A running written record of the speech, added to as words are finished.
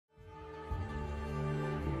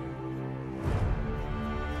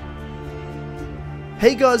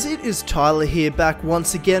Hey guys, it is Tyler here, back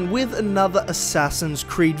once again with another Assassin's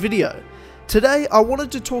Creed video. Today I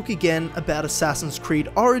wanted to talk again about Assassin's Creed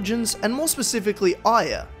Origins and more specifically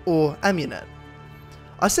Aya, or Amunet.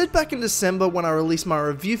 I said back in December when I released my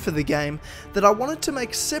review for the game that I wanted to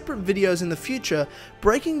make separate videos in the future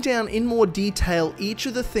breaking down in more detail each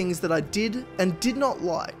of the things that I did and did not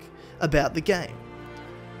like about the game.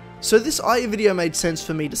 So this Aya video made sense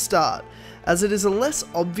for me to start, as it is a less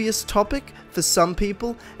obvious topic for some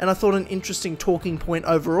people and I thought an interesting talking point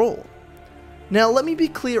overall. Now let me be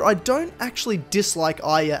clear, I don't actually dislike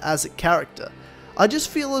Aya as a character. I just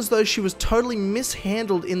feel as though she was totally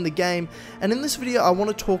mishandled in the game, and in this video I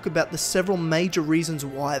want to talk about the several major reasons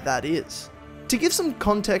why that is. To give some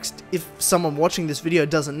context, if someone watching this video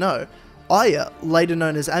doesn't know, Aya, later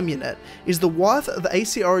known as Amunet, is the wife of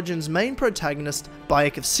AC Origin's main protagonist,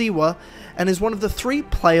 Bayek of Siwa, and is one of the 3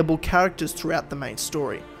 playable characters throughout the main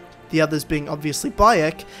story, the others being obviously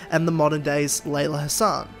Bayek and the modern day's Layla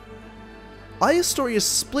Hassan. Aya's story is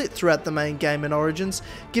split throughout the main game in Origins,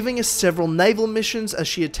 giving us several naval missions as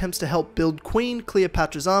she attempts to help build Queen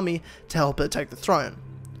Cleopatra's army to help her take the throne.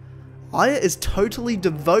 Aya is totally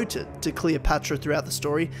devoted to Cleopatra throughout the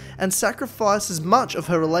story and sacrifices much of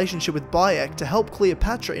her relationship with Bayek to help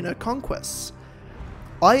Cleopatra in her conquests.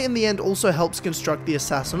 Aya in the end also helps construct the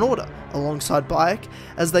Assassin Order alongside Bayek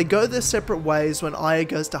as they go their separate ways when Aya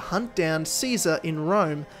goes to hunt down Caesar in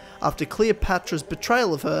Rome after Cleopatra's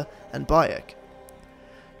betrayal of her and Bayek.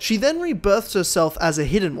 She then rebirths herself as a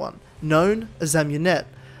hidden one, known as Amunet,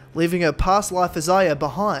 leaving her past life as Aya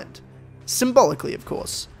behind. Symbolically, of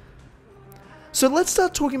course. So let's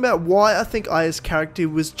start talking about why I think Aya's character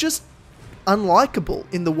was just unlikable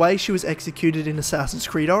in the way she was executed in Assassin's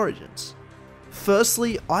Creed Origins.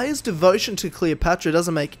 Firstly, Aya's devotion to Cleopatra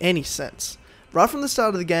doesn't make any sense. Right from the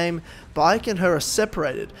start of the game, Bayek and her are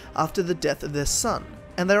separated after the death of their son,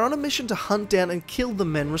 and they're on a mission to hunt down and kill the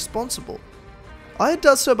men responsible. Aya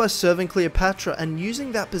does so by serving Cleopatra and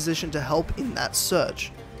using that position to help in that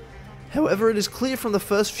search. However, it is clear from the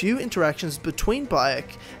first few interactions between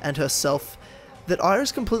Bayek and herself that Aya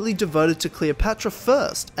is completely devoted to Cleopatra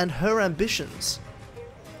first and her ambitions.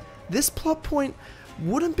 This plot point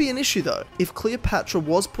wouldn't be an issue though if Cleopatra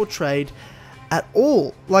was portrayed at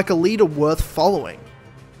all like a leader worth following.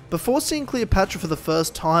 Before seeing Cleopatra for the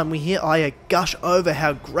first time, we hear Aya gush over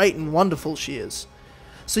how great and wonderful she is,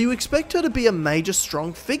 so you expect her to be a major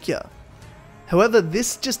strong figure. However,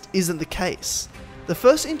 this just isn't the case. The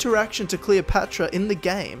first interaction to Cleopatra in the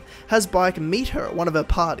game has Bayek meet her at one of her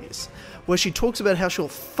parties, where she talks about how she'll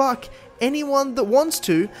fuck anyone that wants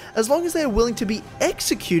to as long as they are willing to be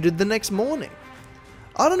executed the next morning.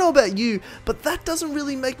 I don't know about you, but that doesn't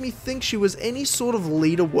really make me think she was any sort of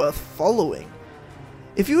leader worth following.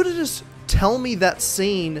 If you were to just tell me that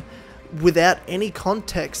scene without any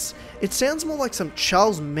context, it sounds more like some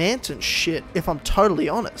Charles Manson shit if I'm totally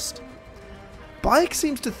honest. Bayek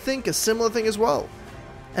seems to think a similar thing as well,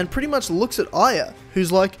 and pretty much looks at Aya,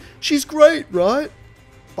 who's like, she's great, right?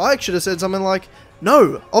 Bayek should have said something like,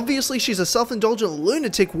 no, obviously she's a self-indulgent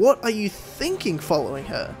lunatic, what are you thinking following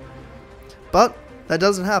her? But that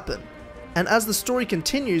doesn't happen, and as the story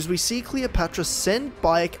continues, we see Cleopatra send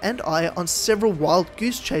Bayek and Aya on several wild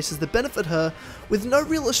goose chases that benefit her, with no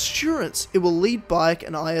real assurance it will lead Bayek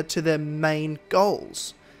and Aya to their main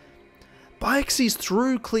goals. Bayek sees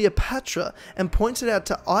through Cleopatra and points it out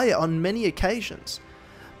to Aya on many occasions,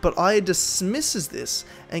 but Aya dismisses this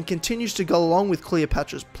and continues to go along with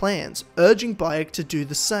Cleopatra's plans, urging Bayek to do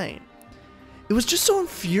the same. It was just so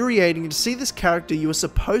infuriating to see this character you were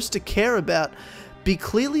supposed to care about be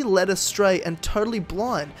clearly led astray and totally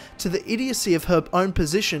blind to the idiocy of her own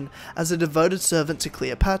position as a devoted servant to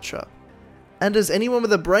Cleopatra. And as anyone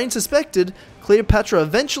with a brain suspected, Cleopatra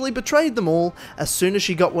eventually betrayed them all as soon as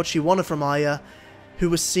she got what she wanted from Aya,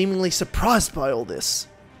 who was seemingly surprised by all this.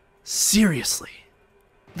 Seriously.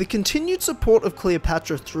 The continued support of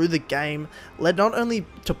Cleopatra through the game led not only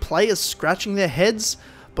to players scratching their heads,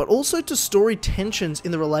 but also to story tensions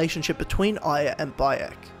in the relationship between Aya and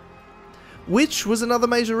Bayek. Which was another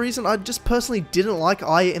major reason I just personally didn't like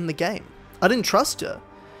Aya in the game. I didn't trust her.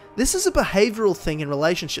 This is a behavioural thing in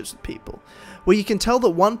relationships with people, where you can tell that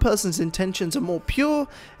one person's intentions are more pure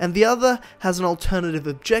and the other has an alternative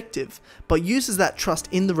objective, but uses that trust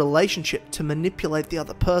in the relationship to manipulate the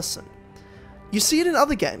other person. You see it in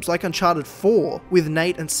other games like Uncharted 4 with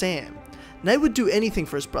Nate and Sam. Nate would do anything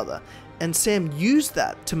for his brother, and Sam used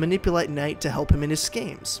that to manipulate Nate to help him in his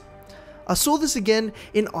schemes. I saw this again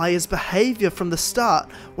in Aya's behaviour from the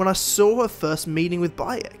start when I saw her first meeting with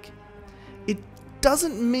Bayek. It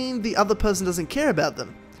doesn't mean the other person doesn't care about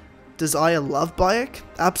them. Does Aya love Bayek?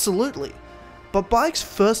 Absolutely. But Bayek's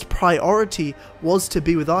first priority was to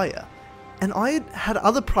be with Aya, and Aya had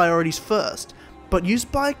other priorities first, but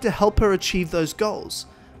used Bayek to help her achieve those goals,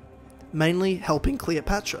 mainly helping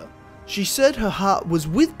Cleopatra. She said her heart was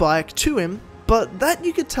with Bayek to him, but that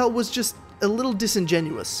you could tell was just a little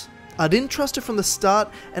disingenuous. I didn't trust her from the start,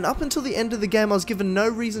 and up until the end of the game I was given no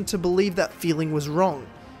reason to believe that feeling was wrong.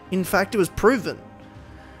 In fact, it was proven.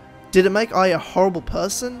 Did it make Aya a horrible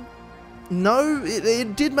person? No,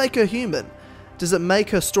 it did make her human. Does it make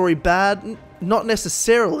her story bad? Not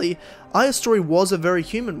necessarily. Aya's story was a very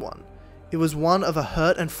human one. It was one of a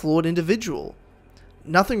hurt and flawed individual.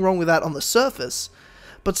 Nothing wrong with that on the surface,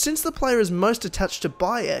 but since the player is most attached to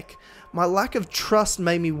Bayek, my lack of trust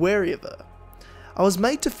made me wary of her. I was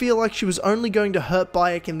made to feel like she was only going to hurt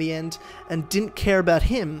Bayek in the end and didn't care about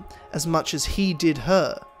him as much as he did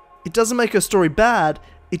her. It doesn't make her story bad,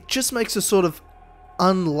 it just makes her sort of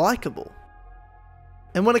unlikable.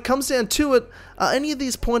 And when it comes down to it, are any of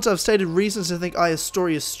these points I've stated reasons to think Aya's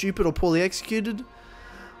story is stupid or poorly executed?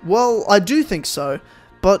 Well, I do think so,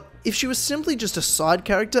 but if she was simply just a side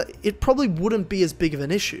character, it probably wouldn't be as big of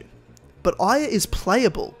an issue. But Aya is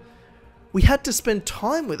playable. We had to spend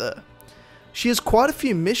time with her. She has quite a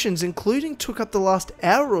few missions, including took up the last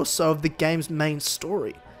hour or so of the game's main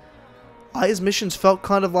story. Aya's missions felt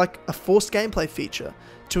kind of like a forced gameplay feature,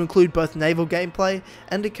 to include both naval gameplay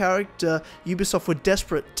and a character Ubisoft were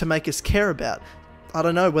desperate to make us care about. I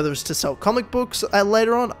don't know whether it's to sell comic books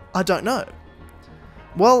later on, I don't know.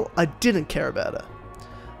 Well, I didn't care about her.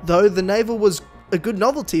 Though the naval was a good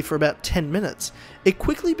novelty for about 10 minutes, it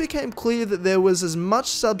quickly became clear that there was as much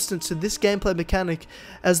substance to this gameplay mechanic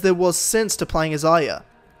as there was sense to playing as Aya.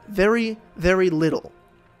 Very, very little.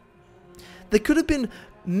 There could have been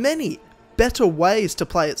many better ways to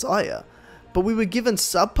play as Aya, but we were given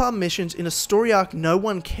subpar missions in a story arc no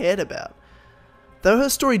one cared about. Though her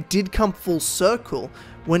story did come full circle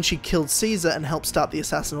when she killed Caesar and helped start the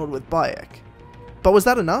Assassin Order with Bayek. But was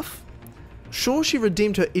that enough? Sure, she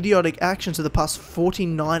redeemed her idiotic actions of the past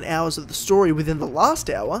 49 hours of the story within the last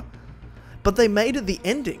hour, but they made it the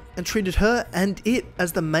ending and treated her and it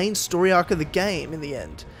as the main story arc of the game in the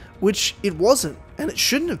end, which it wasn't and it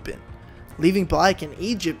shouldn't have been, leaving Bayek in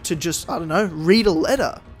Egypt to just, I don't know, read a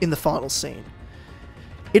letter in the final scene.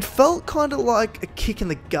 It felt kind of like a kick in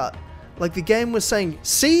the gut, like the game was saying,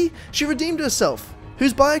 see, she redeemed herself,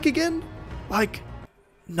 who's Bayek again? Like,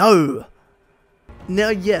 no. Now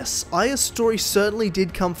yes, Aya's story certainly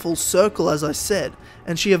did come full circle as I said,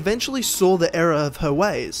 and she eventually saw the error of her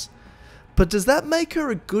ways. But does that make her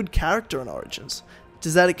a good character in Origins?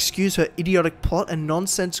 Does that excuse her idiotic plot and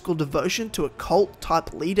nonsensical devotion to a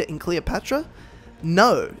cult-type leader in Cleopatra?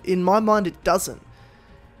 No, in my mind it doesn't.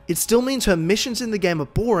 It still means her missions in the game are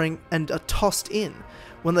boring and are tossed in,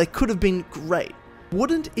 when they could have been great.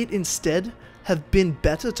 Wouldn't it instead have been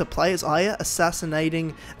better to play as Aya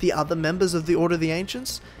assassinating the other members of the Order of the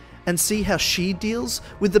Ancients, and see how she deals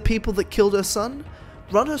with the people that killed her son?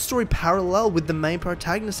 Run her story parallel with the main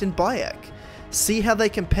protagonist in Bayek. See how they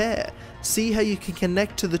compare, see how you can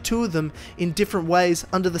connect to the two of them in different ways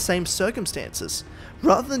under the same circumstances,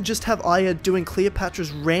 rather than just have Aya doing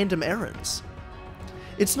Cleopatra's random errands.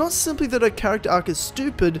 It's not simply that her character arc is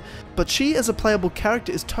stupid, but she as a playable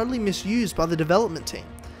character is totally misused by the development team,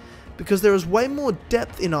 because there is way more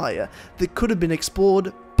depth in Aya that could have been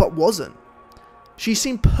explored, but wasn't. She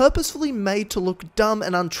seemed purposefully made to look dumb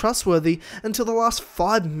and untrustworthy until the last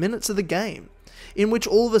 5 minutes of the game, in which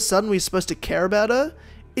all of a sudden we're supposed to care about her.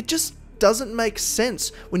 It just doesn't make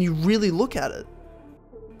sense when you really look at it.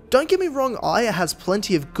 Don't get me wrong, Aya has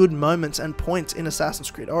plenty of good moments and points in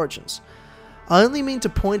Assassin's Creed Origins. I only mean to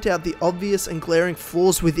point out the obvious and glaring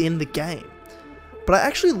flaws within the game. But I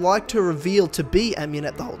actually liked her reveal to be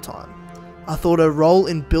Amunet the whole time. I thought her role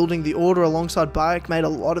in building the Order alongside Bayek made a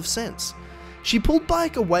lot of sense. She pulled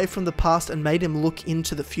Bayek away from the past and made him look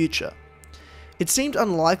into the future. It seemed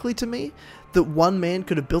unlikely to me that one man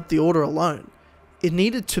could have built the Order alone. It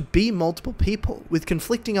needed to be multiple people with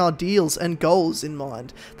conflicting ideals and goals in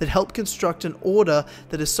mind that help construct an Order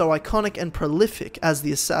that is so iconic and prolific as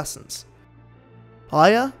the Assassins.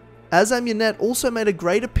 Aya, as Amunet, also made a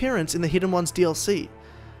great appearance in the Hidden Ones DLC.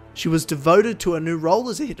 She was devoted to her new role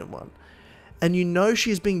as a Hidden One, and you know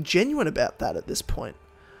she is being genuine about that at this point.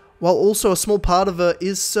 While also a small part of her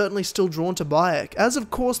is certainly still drawn to Bayek, as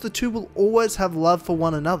of course the two will always have love for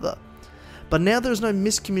one another. But now there is no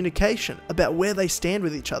miscommunication about where they stand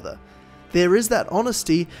with each other. There is that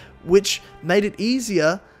honesty which made it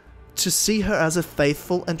easier to see her as a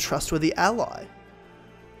faithful and trustworthy ally.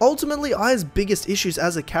 Ultimately, Aya's biggest issues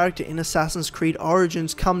as a character in Assassin's Creed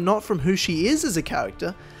Origins come not from who she is as a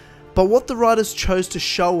character, but what the writers chose to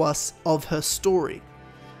show us of her story.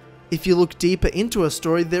 If you look deeper into her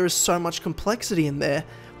story, there is so much complexity in there,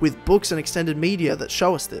 with books and extended media that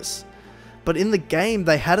show us this. But in the game,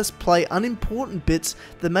 they had us play unimportant bits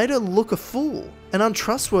that made her look a fool and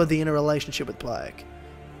untrustworthy in a relationship with Bayek.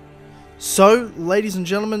 So, ladies and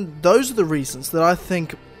gentlemen, those are the reasons that I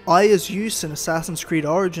think Aya's use in Assassin's Creed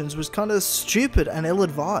Origins was kinda stupid and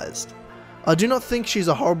ill-advised. I do not think she's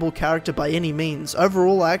a horrible character by any means.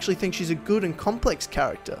 Overall, I actually think she's a good and complex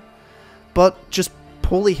character, but just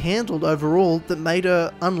poorly handled overall that made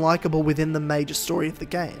her unlikable within the major story of the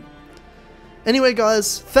game. Anyway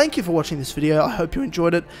guys, thank you for watching this video, I hope you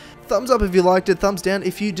enjoyed it. Thumbs up if you liked it, thumbs down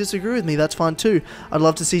if you disagree with me, that's fine too. I'd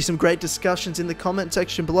love to see some great discussions in the comment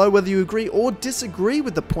section below, whether you agree or disagree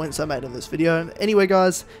with the points I made in this video. Anyway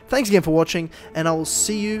guys, thanks again for watching, and I will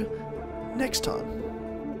see you next time.